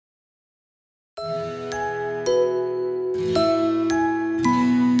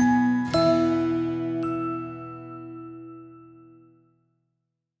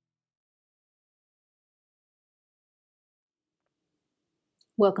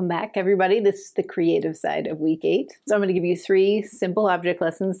Welcome back, everybody. This is the creative side of week 8. So I'm going to give you 3 simple object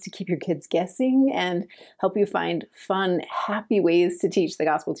lessons to keep your kids guessing and help you find fun, happy ways to teach the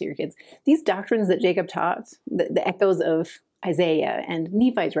gospel to your kids. These doctrines that Jacob taught, the echoes of Isaiah and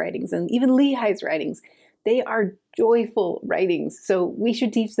Nephi's writings and even Lehi's writings, they are joyful writings. So we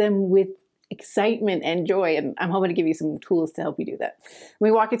should teach them with excitement and joy, and I'm hoping to give you some tools to help you do that. Let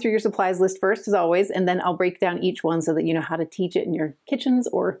me walk you through your supplies list first, as always, and then I'll break down each one so that you know how to teach it in your kitchens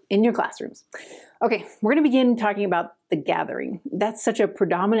or in your classrooms. Okay, we're going to begin talking about the gathering. That's such a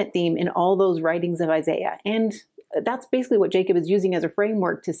predominant theme in all those writings of Isaiah, and that's basically what Jacob is using as a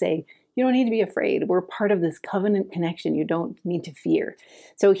framework to say, you don't need to be afraid. We're part of this covenant connection. You don't need to fear.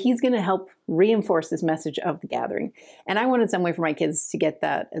 So he's going to help reinforce this message of the gathering. And I wanted some way for my kids to get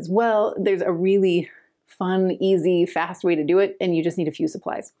that as well. There's a really fun, easy, fast way to do it, and you just need a few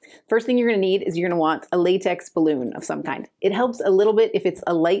supplies. First thing you're going to need is you're going to want a latex balloon of some kind. It helps a little bit if it's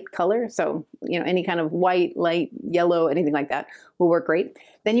a light color, so any kind of white, light, yellow, anything like that will work great.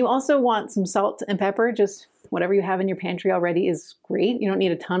 Then you also want some salt and pepper. Just whatever you have in your pantry already is great. You don't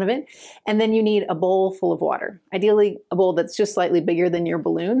need a ton of it. And then you need a bowl full of water. Ideally, a bowl that's just slightly bigger than your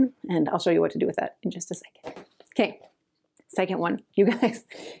balloon, and I'll show you what to do with that in just a second. Okay. Second one, you guys,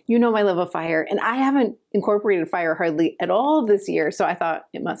 you know my love of fire, and I haven't incorporated fire hardly at all this year, so I thought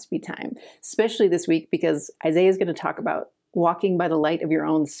it must be time, especially this week because Isaiah is going to talk about walking by the light of your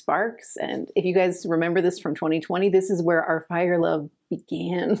own sparks. And if you guys remember this from 2020, this is where our fire love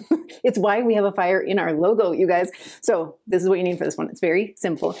began. It's why we have a fire in our logo, you guys. So this is what you need for this one. It's very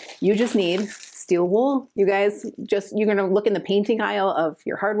simple. You just need steel wool. You guys, you're going to look in the painting aisle of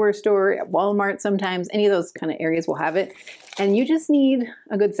your hardware store, at Walmart sometimes, any of those kind of areas will have it. And you just need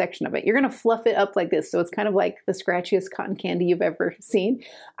a good section of it. You're going to fluff it up like this. So it's kind of like the scratchiest cotton candy you've ever seen.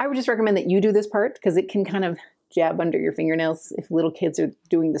 I would just recommend that you do this part because it can kind of jab under your fingernails if little kids are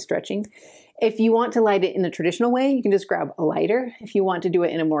doing the stretching. If you want to light it in the traditional way, you can just grab a lighter. If you want to do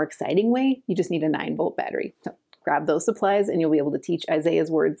it in a more exciting way, you just need a 9-volt battery. So grab those supplies and you'll be able to teach Isaiah's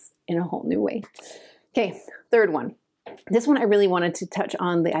words in a whole new way. Okay, third one. This one I really wanted to touch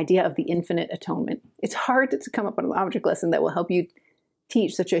on the idea of the infinite atonement. It's hard to come up with an object lesson that will help you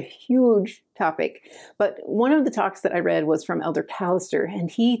teach such a huge topic. But one of the talks that I read was from Elder Callister,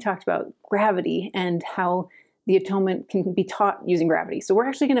 and he talked about gravity and how the atonement can be taught using gravity. So we're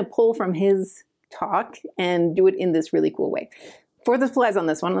actually going to pull from his talk and do it in this really cool way. For the supplies on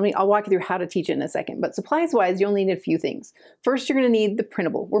this one, I'll walk you through how to teach it in a second. But supplies-wise, you only need a few things. First, you're going to need the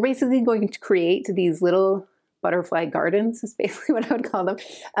printable. We're basically going to create these little butterfly gardens is basically what I would call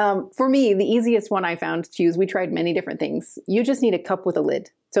them. For me, the easiest one I found to use, we tried many different things. You just need a cup with a lid.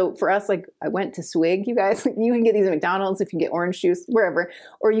 So for us, I went to Swig, you guys, you can get these at McDonald's if you get orange juice, wherever,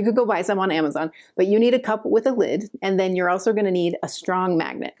 or you could go buy some on Amazon, but you need a cup with a lid. And then you're also going to need a strong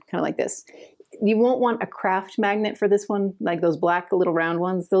magnet, kind of like this. You won't want a craft magnet for this one, like those black little round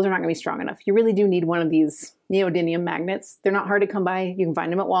ones. Those are not going to be strong enough. You really do need one of these neodymium magnets. They're not hard to come by. You can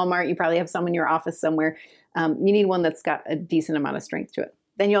find them at Walmart. You probably have some in your office somewhere. You need one that's got a decent amount of strength to it.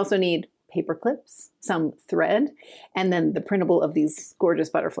 Then you also need paper clips, some thread, and then the printable of these gorgeous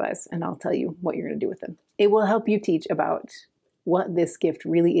butterflies. And I'll tell you what you're going to do with them. It will help you teach about what this gift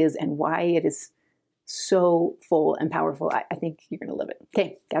really is and why it is so full and powerful. I think you're going to love it.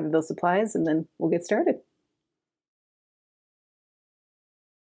 Okay, gather those supplies and then we'll get started.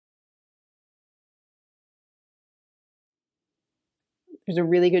 There's a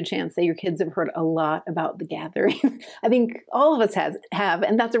really good chance that your kids have heard a lot about the gathering. I think all of us have,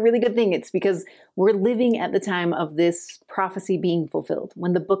 and that's a really good thing. It's because we're living at the time of this prophecy being fulfilled.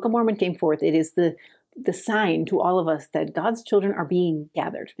 When the Book of Mormon came forth, it is the sign to all of us that God's children are being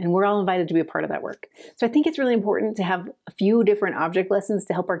gathered, and we're all invited to be a part of that work. So I think it's really important to have a few different object lessons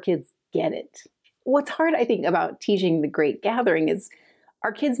to help our kids get it. What's hard, I think, about teaching the Great Gathering is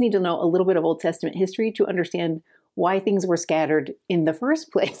our kids need to know a little bit of Old Testament history to understand why things were scattered in the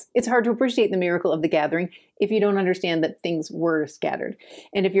first place. It's hard to appreciate the miracle of the gathering if you don't understand that things were scattered.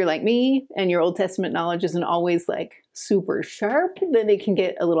 And if you're like me and your Old Testament knowledge isn't always like super sharp, then it can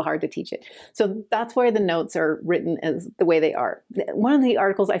get a little hard to teach it. So that's why the notes are written as the way they are. One of the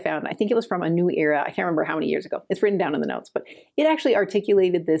articles I found, I think it was from A New Era, I can't remember how many years ago, it's written down in the notes, but it actually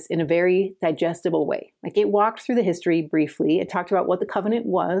articulated this in a very digestible way. Like it walked through the history briefly. It talked about what the covenant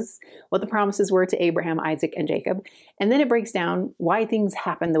was, what the promises were to Abraham, Isaac, and Jacob. And then it breaks down why things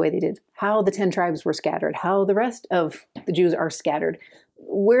happened the way they did, how the 10 tribes were scattered, how the rest of the Jews are scattered,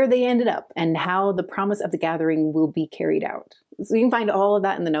 where they ended up, and how the promise of the gathering will be carried out. So you can find all of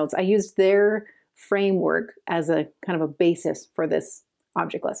that in the notes. I used their framework as a kind of a basis for this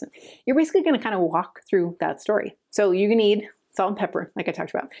object lesson. You're basically going to kind of walk through that story. So you're going to need salt and pepper, like I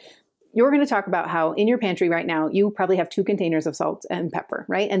talked about. You're going to talk about how in your pantry right now, you probably have 2 containers of salt and pepper,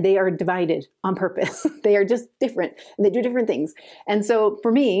 right? And they are divided on purpose. They are just different and they do different things. And so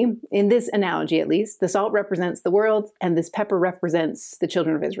for me, in this analogy, at least, the salt represents the world and this pepper represents the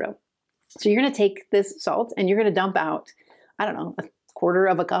children of Israel. So you're going to take this salt and you're going to dump out, I don't know, a quarter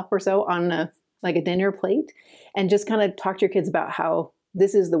of a cup or so on a dinner plate, and just kind of talk to your kids about how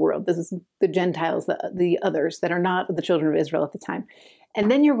this is the world. This is the Gentiles, the others that are not the children of Israel at the time. And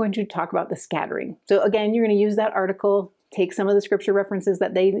then you're going to talk about the scattering. So again, you're going to use that article, take some of the scripture references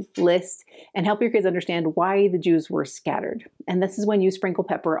that they list, and help your kids understand why the Jews were scattered. And this is when you sprinkle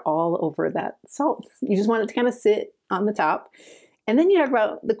pepper all over that salt. You just want it to kind of sit on the top. And then you talk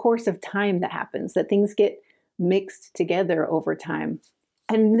about the course of time that happens, that things get mixed together over time.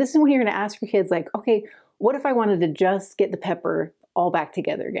 And this is when you're going to ask your kids, like, okay, what if I wanted to just get the pepper all back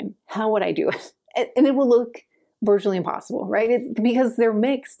together again? How would I do it? And it will look virtually impossible, right? Because they're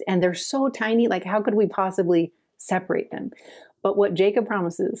mixed and they're so tiny, like how could we possibly separate them? But what Jacob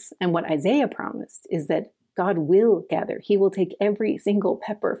promises and what Isaiah promised is that God will gather. He will take every single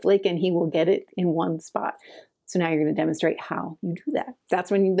pepper flake and he will get it in one spot. So now you're going to demonstrate how you do that.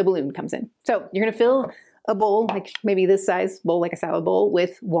 That's when the balloon comes in. So you're going to fill a bowl, like maybe this size bowl, like a salad bowl,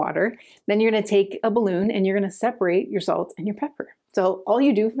 with water. Then you're going to take a balloon and you're going to separate your salt and your pepper. So all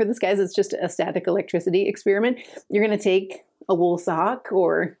you do for this, guys, is just a static electricity experiment. You're going to take a wool sock,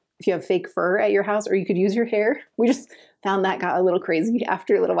 or if you have fake fur at your house, or you could use your hair. We just found that got a little crazy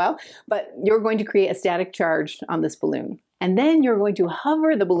after a little while. But you're going to create a static charge on this balloon. And then you're going to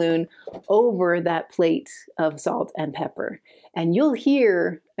hover the balloon over that plate of salt and pepper. And you'll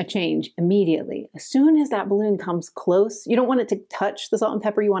hear a change immediately. As soon as that balloon comes close, you don't want it to touch the salt and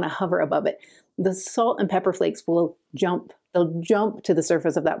pepper, you want to hover above it. The salt and pepper flakes will jump. They'll jump to the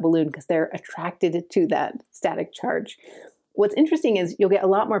surface of that balloon because they're attracted to that static charge. What's interesting is you'll get a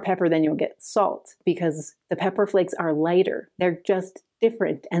lot more pepper than you'll get salt because the pepper flakes are lighter. They're just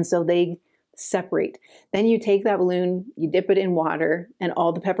different. And so they separate. Then you take that balloon, you dip it in water, and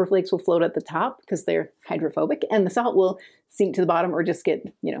all the pepper flakes will float at the top because they're hydrophobic, and the salt will sink to the bottom or just get,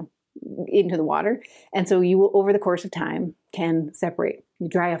 into the water. And so you will, over the course of time, can separate. You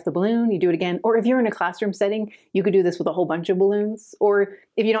dry off the balloon, you do it again. Or if you're in a classroom setting, you could do this with a whole bunch of balloons. Or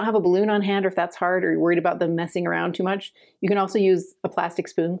if you don't have a balloon on hand, or if that's hard, or you're worried about them messing around too much, you can also use a plastic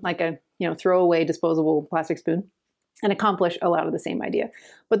spoon, like a, throwaway disposable plastic spoon, and accomplish a lot of the same idea.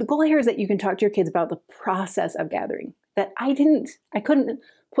 But the goal here is that you can talk to your kids about the process of gathering. That I couldn't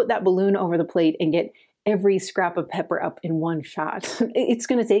put that balloon over the plate and get every scrap of pepper up in one shot. It's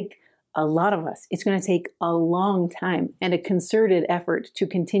going to take a lot of us. It's going to take a long time and a concerted effort to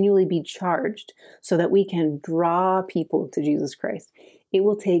continually be charged so that we can draw people to Jesus Christ. It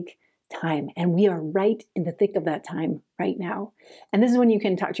will take time, and we are right in the thick of that time right now. And this is when you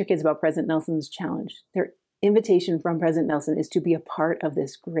can talk to your kids about President Nelson's challenge. Their invitation from President Nelson is to be a part of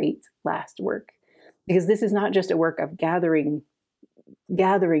this great last work, because this is not just a work of gathering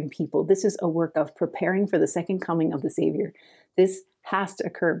people. This is a work of preparing for the second coming of the Savior. This has to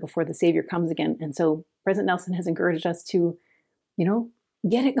occur before the Savior comes again. And so President Nelson has encouraged us to,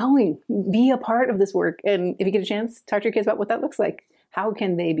 get it going, be a part of this work. And if you get a chance, talk to your kids about what that looks like. How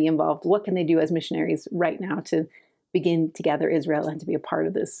can they be involved? What can they do as missionaries right now to begin to gather Israel and to be a part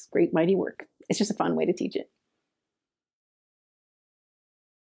of this great, mighty work? It's just a fun way to teach it.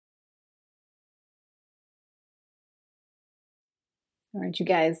 All right, you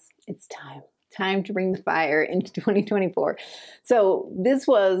guys, it's time to bring the fire into 2024. So this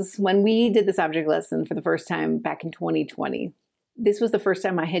was when we did this object lesson for the first time back in 2020. This was the first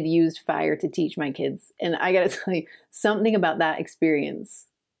time I had used fire to teach my kids. And I got to tell you, something about that experience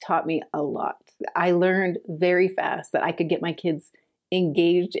taught me a lot. I learned very fast that I could get my kids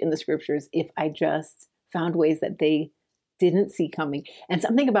engaged in the scriptures if I just found ways that they didn't see coming. And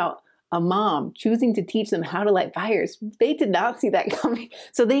something about a mom choosing to teach them how to light fires, they did not see that coming.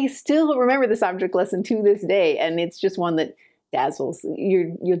 So they still remember this object lesson to this day. And it's just one that dazzles.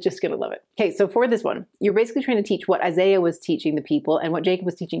 You're just going to love it. Okay, so for this one, you're basically trying to teach what Isaiah was teaching the people and what Jacob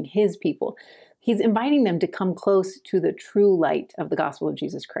was teaching his people. He's inviting them to come close to the true light of the gospel of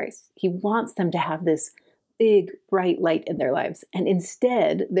Jesus Christ. He wants them to have this big, bright light in their lives. And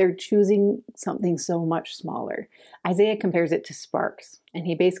instead, they're choosing something so much smaller. Isaiah compares it to sparks. And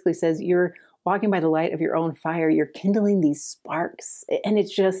he basically says, you're walking by the light of your own fire. You're kindling these sparks. And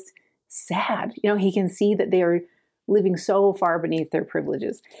it's just sad. He can see that they are living so far beneath their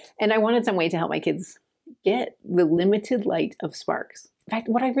privileges. And I wanted some way to help my kids get the limited light of sparks. In fact,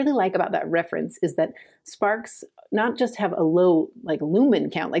 what I really like about that reference is that sparks not just have a low lumen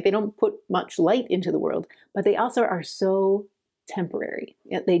count, they don't put much light into the world, but they also are so temporary.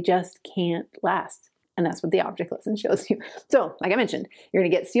 They just can't last. And that's what the object lesson shows you. So, like I mentioned, you're going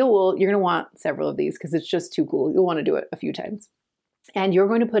to get steel wool. You're going to want several of these because it's just too cool. You'll want to do it a few times. And you're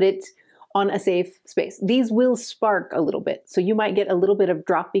going to put it on a safe space. These will spark a little bit. So you might get a little bit of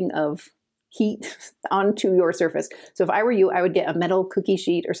dropping of heat onto your surface. So if I were you, I would get a metal cookie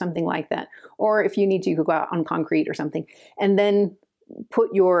sheet or something like that. Or if you need to, you could go out on concrete or something. And then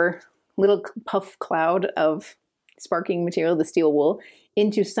put your little puff cloud of sparking material, the steel wool,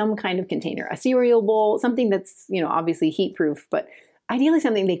 into some kind of container, a cereal bowl, something that's, obviously heat proof, but ideally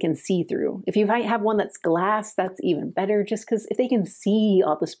something they can see through. If you have one that's glass, that's even better, just because if they can see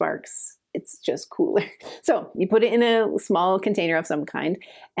all the sparks, it's just cooler. So you put it in a small container of some kind,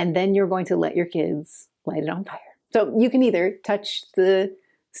 and then you're going to let your kids light it on fire. So you can either touch the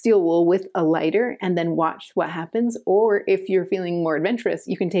steel wool with a lighter and then watch what happens, or if you're feeling more adventurous,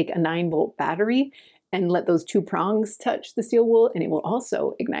 you can take a 9-volt battery and let those 2 prongs touch the steel wool, and it will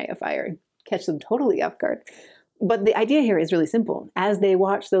also ignite a fire and catch them totally off guard. But the idea here is really simple. As they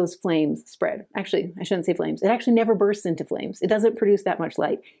watch those flames spread, actually, I shouldn't say flames. It actually never bursts into flames. It doesn't produce that much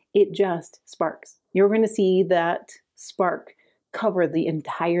light. It just sparks. You're going to see that spark cover the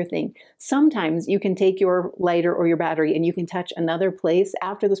entire thing. Sometimes you can take your lighter or your battery and you can touch another place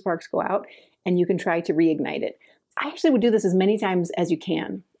after the sparks go out, and you can try to reignite it. I actually would do this as many times as you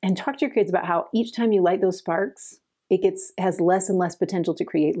can, and talk to your kids about how each time you light those sparks, it has less and less potential to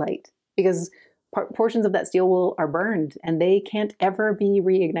create light, because portions of that steel wool are burned and they can't ever be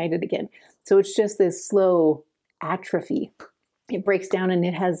reignited again. So it's just this slow atrophy. It breaks down, and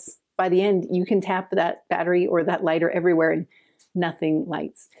by the end, you can tap that battery or that lighter everywhere and nothing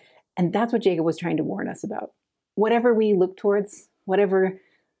lights. And that's what Jacob was trying to warn us about. Whatever we look towards, whatever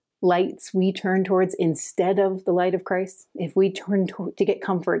lights we turn towards instead of the light of Christ, if we turn to get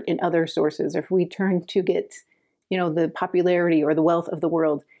comfort in other sources, or if we turn to get, the popularity or the wealth of the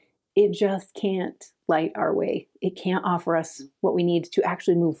world, it just can't light our way. It can't offer us what we need to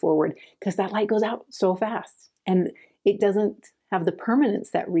actually move forward, because that light goes out so fast and it doesn't have the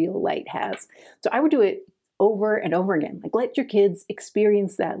permanence that real light has. So I would do it over and over again. Like, let your kids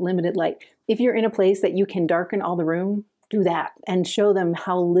experience that limited light. If you're in a place that you can darken all the room, do that and show them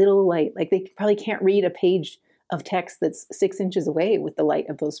how little light, like they probably can't read a page of text that's 6 inches away with the light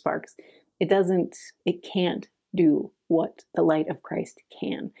of those sparks. It can't do what the light of Christ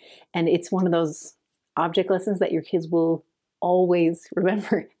can. And it's one of those object lessons that your kids will always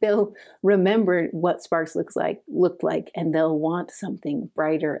remember. They'll remember what sparks looked like, and they'll want something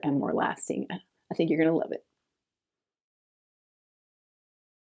brighter and more lasting. I think you're going to love it.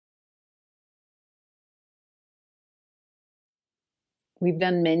 We've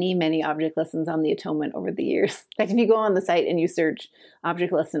done many, many object lessons on the atonement over the years. In fact, if you go on the site and you search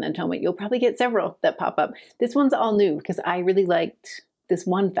object lesson atonement, you'll probably get several that pop up. This one's all new because I really liked this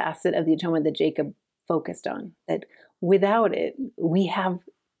one facet of the atonement that Jacob focused on, that without it, we have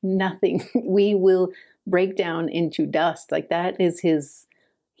nothing. We will break down into dust. Like, that is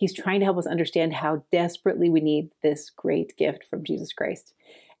he's trying to help us understand how desperately we need this great gift from Jesus Christ.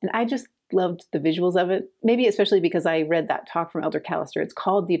 And I just loved the visuals of it, maybe especially because I read that talk from Elder Callister. It's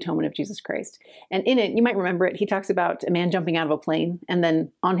called The Atonement of Jesus Christ. And in it, you might remember it, he talks about a man jumping out of a plane, and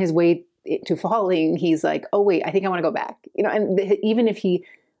then on his way to falling, he's like, oh wait, I think I want to go back. And even if he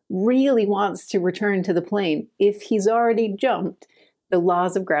really wants to return to the plane, if he's already jumped, the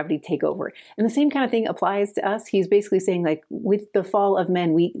laws of gravity take over. And the same kind of thing applies to us. He's basically saying, like, with the fall of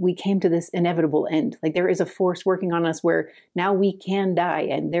men, we came to this inevitable end. Like, there is a force working on us where now we can die,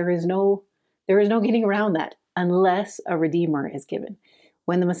 and there is no getting around that unless a Redeemer is given.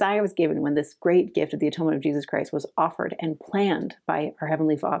 When the Messiah was given, when this great gift of the atonement of Jesus Christ was offered and planned by our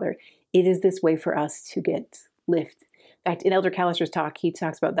Heavenly Father, it is this way for us to get lift. In fact, in Elder Callister's talk, he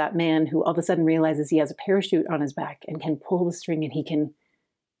talks about that man who all of a sudden realizes he has a parachute on his back and can pull the string and he can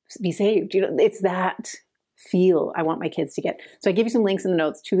be saved. It's that feel I want my kids to get. So I give you some links in the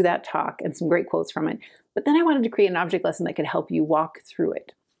notes to that talk and some great quotes from it. But then I wanted to create an object lesson that could help you walk through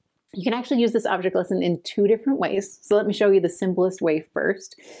it. You can actually use this object lesson in 2 different ways. So let me show you the simplest way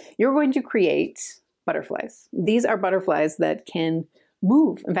first. You're going to create butterflies. These are butterflies that can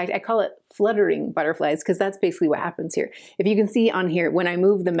move. In fact, I call it fluttering butterflies because that's basically what happens here. If you can see on here, when I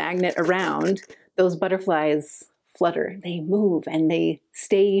move the magnet around, those butterflies flutter. They move and they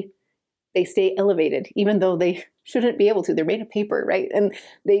stay elevated, even though they shouldn't be able to. They're made of paper, right? And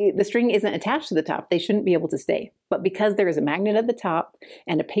the string isn't attached to the top. They shouldn't be able to stay. But because there is a magnet at the top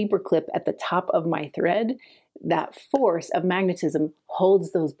and a paper clip at the top of my thread, that force of magnetism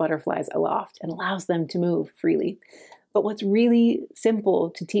holds those butterflies aloft and allows them to move freely. But what's really simple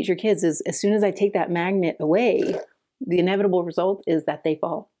to teach your kids is, as soon as I take that magnet away, the inevitable result is that they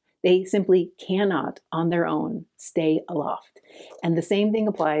fall. They simply cannot on their own stay aloft. And the same thing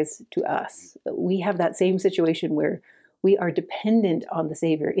applies to us. We have that same situation where we are dependent on the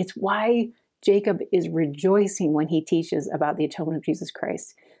Savior. It's why Jacob is rejoicing when he teaches about the atonement of Jesus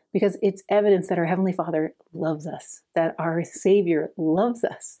Christ, because it's evidence that our Heavenly Father loves us, that our Savior loves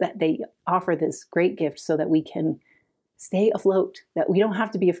us, that they offer this great gift so that we can stay afloat, that we don't have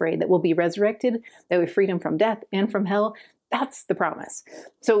to be afraid, that we'll be resurrected, that we have freedom from death and from hell. That's the promise.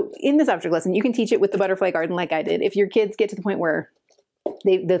 So in this object lesson, you can teach it with the butterfly garden like I did. If your kids get to the point where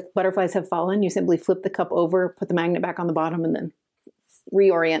the butterflies have fallen, you simply flip the cup over, put the magnet back on the bottom, and then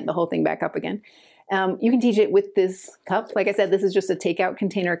reorient the whole thing back up again. You can teach it with this cup. Like I said, this is just a takeout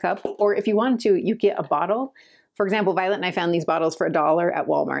container cup. Or if you wanted to, you get a bottle. For example, Violet and I found these bottles for $1 at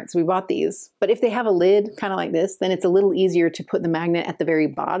Walmart. So we bought these. But if they have a lid kind of like this, then it's a little easier to put the magnet at the very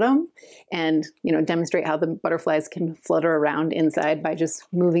bottom and, demonstrate how the butterflies can flutter around inside by just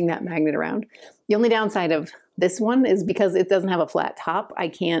moving that magnet around. The only downside of this one is because it doesn't have a flat top, I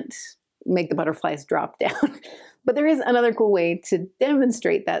can't make the butterflies drop down. But there is another cool way to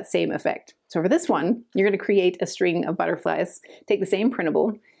demonstrate that same effect. So for this one, you're going to create a string of butterflies. Take the same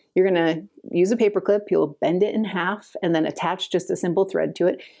printable. You're going to use a paper clip. You'll bend it in half and then attach just a simple thread to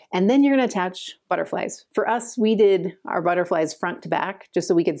it. And then you're going to attach butterflies. For us, we did our butterflies front to back just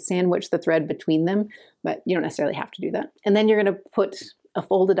so we could sandwich the thread between them, but you don't necessarily have to do that. And then you're going to put a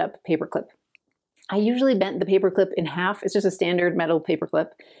folded up paper clip. I usually bent the paper clip in half. It's just a standard metal paper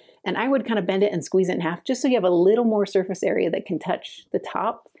clip. And I would kind of bend it and squeeze it in half just so you have a little more surface area that can touch the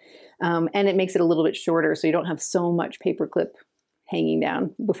top. And it makes it a little bit shorter so you don't have so much paper clip hanging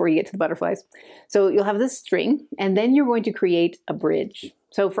down before you get to the butterflies. So you'll have this string, and then you're going to create a bridge.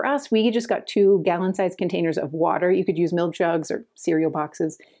 So for us, we just got 2 gallon-sized containers of water. You could use milk jugs or cereal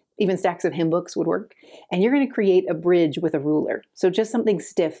boxes. Even stacks of hymn books would work. And you're going to create a bridge with a ruler. So just something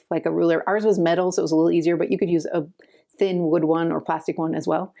stiff like a ruler. Ours was metal, so it was a little easier, but you could use a thin wood one or plastic one as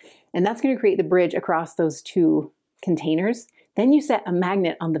well. And that's going to create the bridge across those 2 containers. Then you set a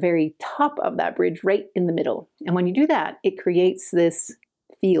magnet on the very top of that bridge right in the middle. And when you do that, it creates this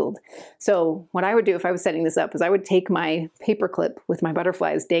field. So what I would do if I was setting this up is I would take my paper clip with my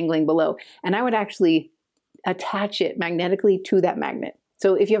butterflies dangling below, and I would actually attach it magnetically to that magnet.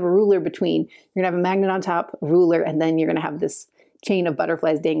 So if you have a ruler between, you're going to have a magnet on top, a ruler, and then you're going to have this chain of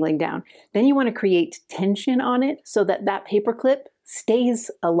butterflies dangling down. Then you want to create tension on it so that that paper clip stays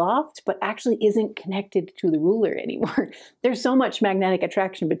aloft, but actually isn't connected to the ruler anymore. There's so much magnetic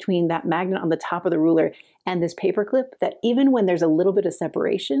attraction between that magnet on the top of the ruler and this paper clip that even when there's a little bit of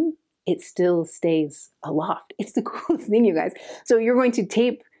separation, it still stays aloft. It's the coolest thing, you guys. So you're going to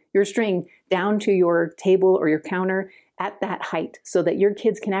tape your string down to your table or your counter at that height so that your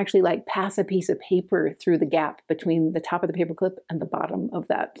kids can actually pass a piece of paper through the gap between the top of the paper clip and the bottom of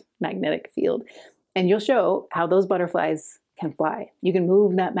that magnetic field. And you'll show how those butterflies can fly. You can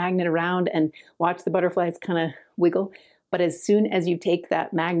move that magnet around and watch the butterflies kind of wiggle. But as soon as you take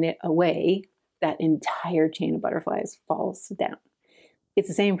that magnet away, that entire chain of butterflies falls down. It's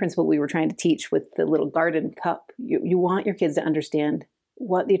the same principle we were trying to teach with the little garden cup. You want your kids to understand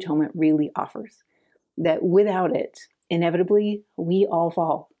what the atonement really offers. That without it, inevitably, we all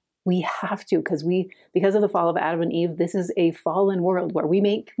fall. We have to, because of the fall of Adam and Eve, this is a fallen world where we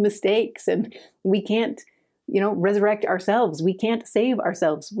make mistakes and we can't resurrect ourselves. We can't save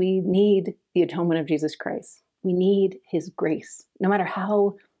ourselves. We need the atonement of Jesus Christ. We need his grace. No matter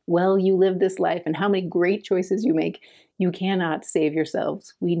how well you live this life and how many great choices you make, you cannot save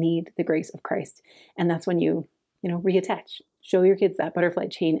yourselves. We need the grace of Christ. And that's when you reattach. Show your kids that butterfly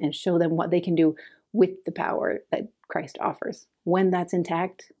chain and show them what they can do with the power that Christ offers. When that's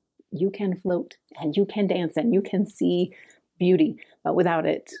intact, you can float and you can dance and you can see beauty. But without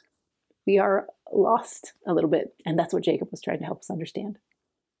it, we are lost a little bit. And that's what Jacob was trying to help us understand.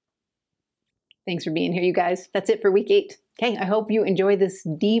 Thanks for being here, you guys. That's it for week 8. Okay, I hope you enjoy this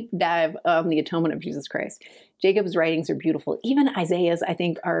deep dive on the atonement of Jesus Christ. Jacob's writings are beautiful. Even Isaiah's, I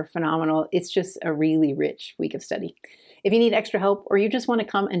think, are phenomenal. It's just a really rich week of study. If you need extra help or you just want to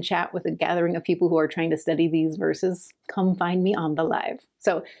come and chat with a gathering of people who are trying to study these verses, come find me on the live.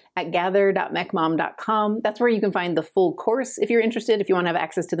 So at gather.mechmom.com, that's where you can find the full course. If you're interested, if you want to have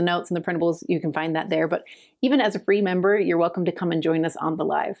access to the notes and the printables, you can find that there. But even as a free member, you're welcome to come and join us on the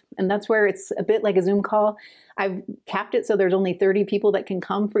live. And that's where it's a bit like a Zoom call. I've capped it so there's only 30 people that can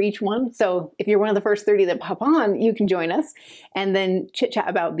come for each one. So if you're one of the first 30 that pop on, you can join us and then chit chat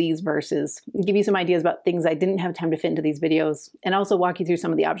about these verses, give you some ideas about things I didn't have time to fit into these videos, and also walk you through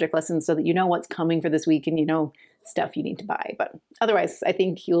some of the object lessons so that you know what's coming for this week and you know stuff you need to buy. But otherwise, I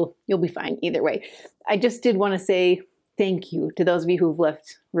think you'll be fine either way. I just did want to say thank you to those of you who've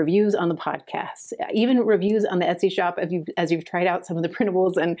left reviews on the podcast, even reviews on the Etsy shop as you've tried out some of the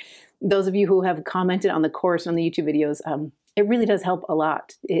printables, and those of you who have commented on the course on the YouTube videos. It really does help a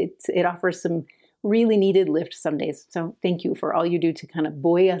lot. It offers some really needed lift some days. So thank you for all you do to kind of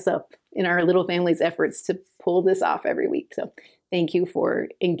buoy us up in our little family's efforts to pull this off every week. So thank you for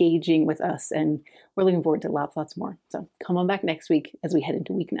engaging with us, and we're looking forward to lots more. So come on back next week as we head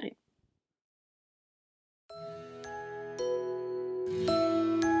into week 9.